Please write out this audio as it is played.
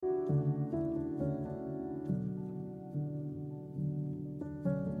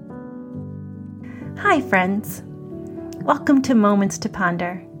Hi, friends. Welcome to Moments to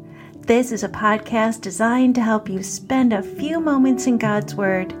Ponder. This is a podcast designed to help you spend a few moments in God's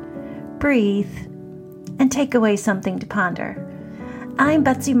Word, breathe, and take away something to ponder. I'm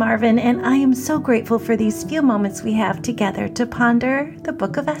Betsy Marvin, and I am so grateful for these few moments we have together to ponder the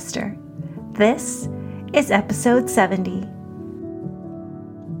book of Esther. This is episode 70.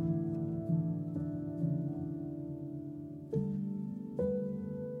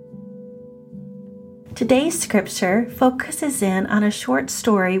 Today's scripture focuses in on a short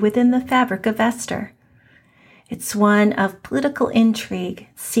story within the fabric of Esther. It's one of political intrigue,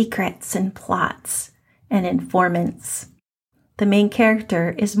 secrets, and plots, and informants. The main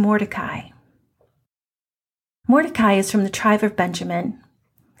character is Mordecai. Mordecai is from the tribe of Benjamin,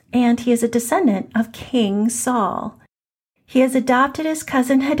 and he is a descendant of King Saul. He has adopted his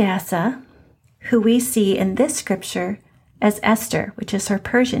cousin Hadassah, who we see in this scripture as Esther, which is her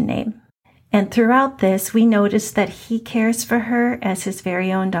Persian name. And throughout this, we notice that he cares for her as his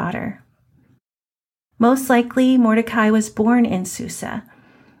very own daughter. Most likely, Mordecai was born in Susa,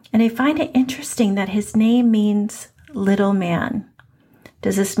 and I find it interesting that his name means little man.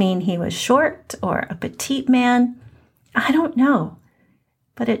 Does this mean he was short or a petite man? I don't know,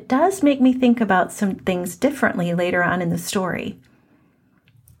 but it does make me think about some things differently later on in the story.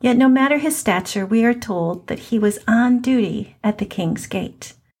 Yet no matter his stature, we are told that he was on duty at the king's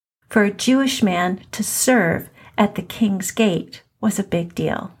gate. For a Jewish man to serve at the king's gate was a big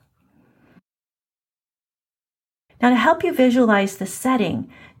deal. Now, to help you visualize the setting,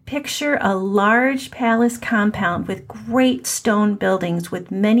 picture a large palace compound with great stone buildings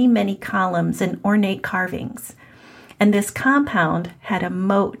with many, many columns and ornate carvings. And this compound had a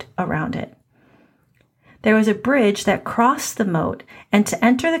moat around it. There was a bridge that crossed the moat, and to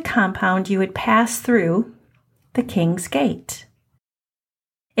enter the compound, you would pass through the king's gate.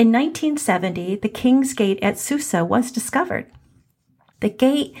 In 1970, the King's Gate at Susa was discovered. The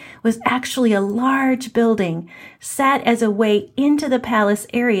gate was actually a large building set as a way into the palace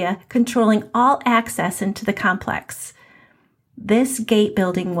area, controlling all access into the complex. This gate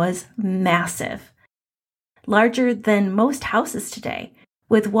building was massive, larger than most houses today,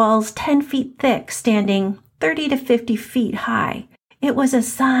 with walls 10 feet thick, standing 30 to 50 feet high. It was a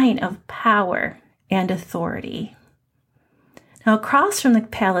sign of power and authority. Now, across from the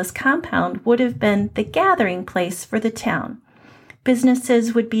palace compound would have been the gathering place for the town.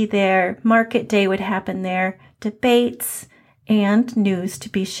 Businesses would be there, market day would happen there, debates, and news to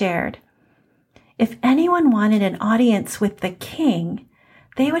be shared. If anyone wanted an audience with the king,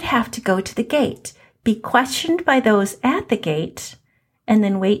 they would have to go to the gate, be questioned by those at the gate, and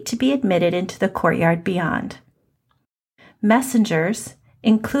then wait to be admitted into the courtyard beyond. Messengers,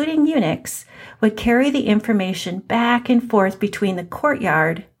 including eunuchs, would carry the information back and forth between the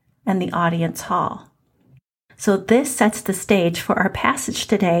courtyard and the audience hall. So this sets the stage for our passage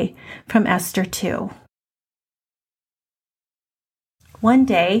today from Esther 2. One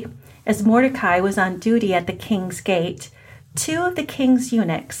day, as Mordecai was on duty at the king's gate, two of the king's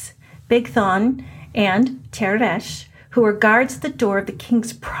eunuchs, Bigthan and Teresh, who were guards at the door of the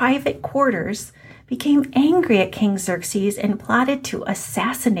king's private quarters, became angry at King Xerxes and plotted to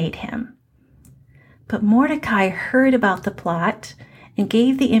assassinate him. But Mordecai heard about the plot and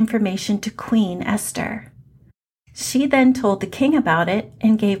gave the information to Queen Esther. She then told the king about it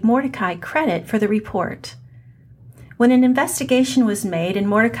and gave Mordecai credit for the report. When an investigation was made and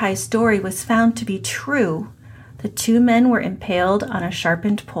Mordecai's story was found to be true, the two men were impaled on a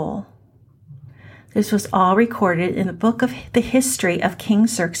sharpened pole. This was all recorded in the book of the history of King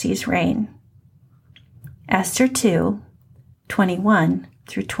Xerxes' reign. Esther 2, 21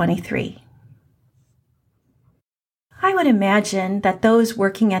 through 23. I would imagine that those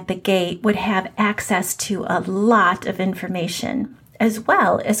working at the gate would have access to a lot of information, as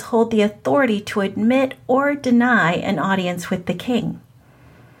well as hold the authority to admit or deny an audience with the king.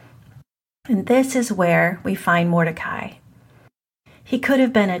 And this is where we find Mordecai. He could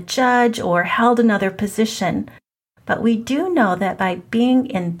have been a judge or held another position, but we do know that by being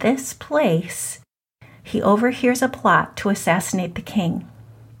in this place, he overhears a plot to assassinate the king.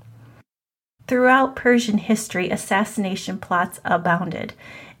 Throughout Persian history, assassination plots abounded,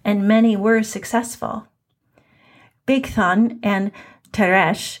 and many were successful. Bigthan and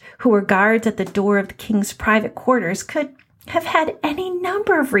Teresh, who were guards at the door of the king's private quarters, could have had any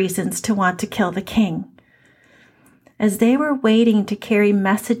number of reasons to want to kill the king. As they were waiting to carry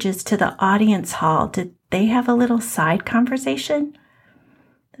messages to the audience hall, did they have a little side conversation?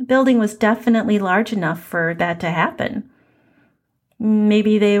 The building was definitely large enough for that to happen.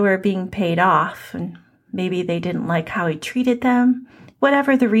 Maybe they were being paid off, and maybe they didn't like how he treated them.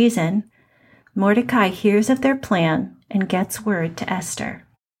 Whatever the reason, Mordecai hears of their plan and gets word to Esther.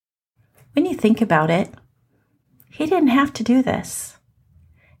 When you think about it, he didn't have to do this.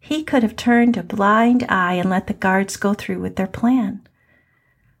 He could have turned a blind eye and let the guards go through with their plan.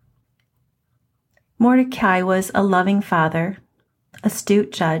 Mordecai was a loving father,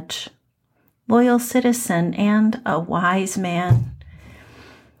 astute judge, loyal citizen, and a wise man.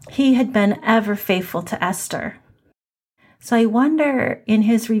 He had been ever faithful to Esther. So I wonder, in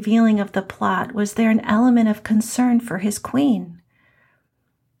his revealing of the plot, was there an element of concern for his queen?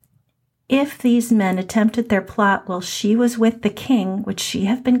 If these men attempted their plot while she was with the king, would she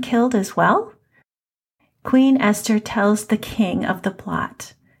have been killed as well? Queen Esther tells the king of the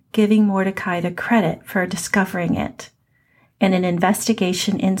plot, giving Mordecai the credit for discovering it, and an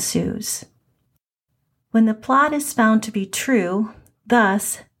investigation ensues. When the plot is found to be true,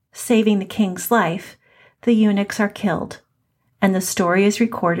 thus saving the king's life, the eunuchs are killed, and the story is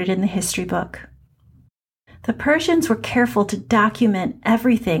recorded in the history book. The Persians were careful to document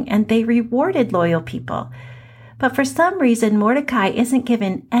everything, and they rewarded loyal people. But for some reason, Mordecai isn't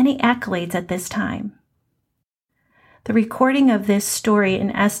given any accolades at this time. The recording of this story in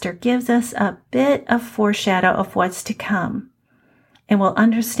Esther gives us a bit of foreshadow of what's to come, and we'll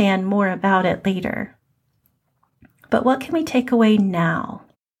understand more about it later. But what can we take away now?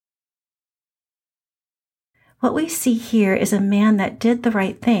 What we see here is a man that did the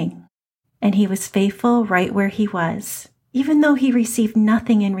right thing, and he was faithful right where he was, even though he received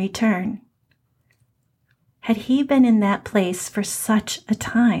nothing in return. Had he been in that place for such a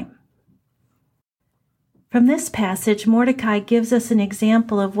time? From this passage, Mordecai gives us an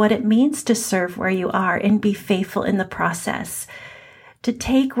example of what it means to serve where you are and be faithful in the process, to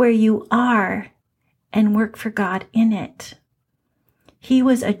take where you are and work for God in it. He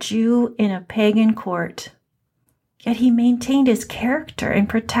was a Jew in a pagan court, yet he maintained his character and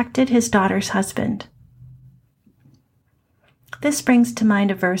protected his daughter's husband. This brings to mind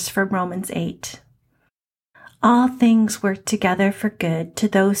a verse from Romans 8. All things work together for good to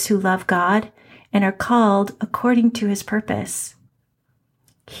those who love God and are called according to his purpose.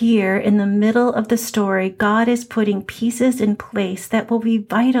 Here, in the middle of the story, God is putting pieces in place that will be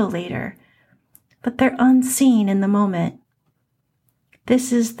vital later, but they're unseen in the moment.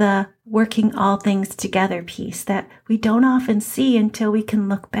 This is the working all things together piece that we don't often see until we can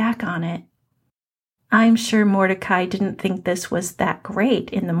look back on it. I'm sure Mordecai didn't think this was that great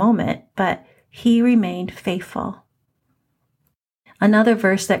in the moment, but he remained faithful. Another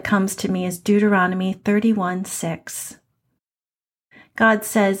verse that comes to me is Deuteronomy 31:6. God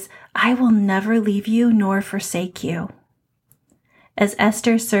says, I will never leave you nor forsake you. As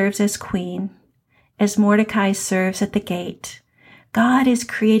Esther serves as queen, as Mordecai serves at the gate, God is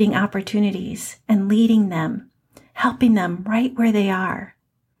creating opportunities and leading them, helping them right where they are.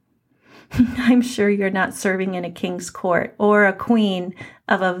 I'm sure you're not serving in a king's court or a queen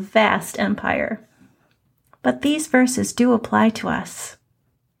of a vast empire. But these verses do apply to us.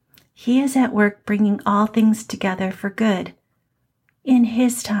 He is at work bringing all things together for good in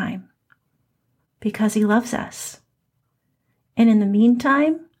his time because he loves us. And in the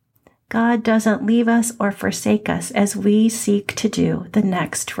meantime, God doesn't leave us or forsake us as we seek to do the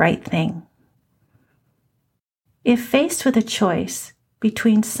next right thing. If faced with a choice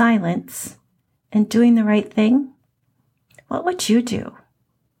between silence and doing the right thing, what would you do?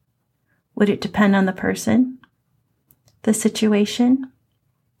 Would it depend on the person, the situation?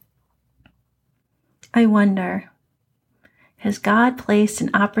 I wonder, has God placed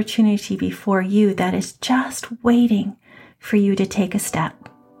an opportunity before you that is just waiting for you to take a step?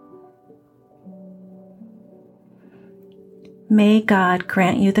 May God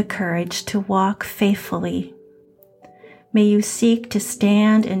grant you the courage to walk faithfully. May you seek to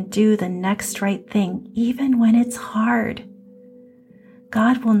stand and do the next right thing, even when it's hard.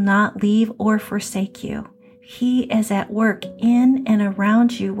 God will not leave or forsake you. He is at work in and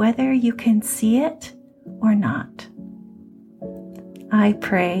around you, whether you can see it or not. I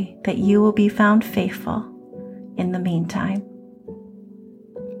pray that you will be found faithful in the meantime.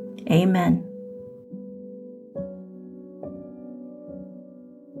 Amen.